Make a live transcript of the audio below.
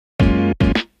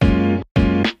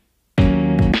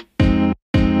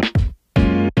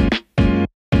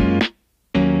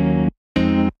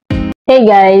Hey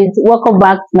guys, welcome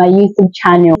back to my YouTube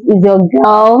channel. It's your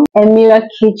girl, Emira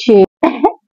Kitchen.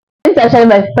 This is actually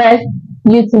my first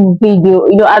YouTube video.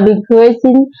 I've been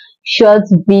creating short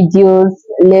videos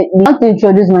lately. I want to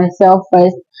introduce myself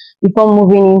first before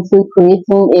moving into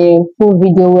creating a full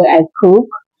video where I cook.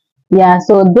 Yeah,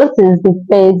 so this is the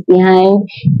face behind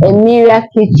Emira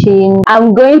Kitchen.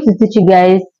 I'm going to teach you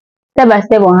guys step by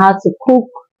step on how to cook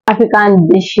African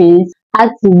dishes, how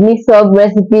to mix up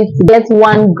recipes to get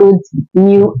one good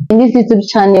meal. In this YouTube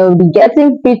channel, we'll be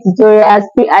getting free tutorials,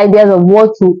 free ideas of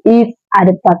what to eat at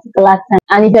a particular time.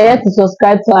 And if you're yet to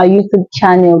subscribe to our YouTube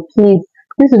channel, please,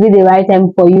 this will be the right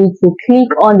time for you to click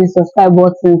on the subscribe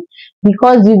button,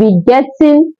 because you'll be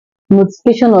getting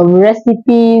notification of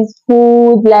recipes,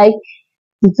 food, like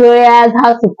tutorials,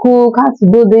 how to cook, how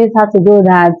to do this, how to do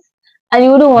that, and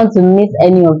you wouldn't want to miss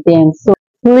any of them. So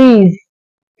please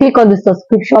click on the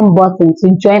subscription button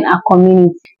to join our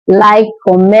community. Like,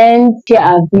 comment, share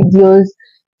our videos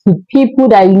to people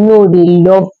that you know they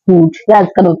love food.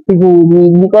 That's kind of people we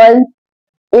need, because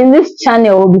in this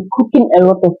channel we'll be cooking a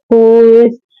lot of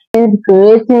food,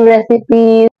 creating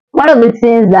recipes. One of the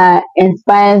things that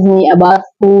inspires me about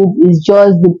food is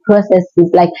just the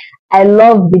processes. Like, I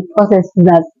love the processes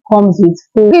that comes with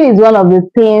food. Cooking is one of the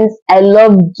things I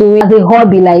love doing as a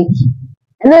hobby. Like,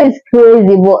 I know it's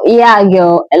crazy, but yeah,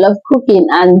 girl, I love cooking,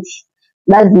 and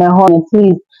that's my hobby.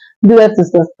 Please do it to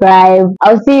subscribe.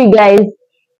 I'll see you guys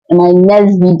in my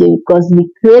next video, because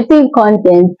we're creating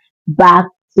content back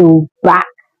to back.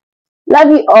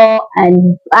 Love you all,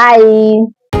 and bye.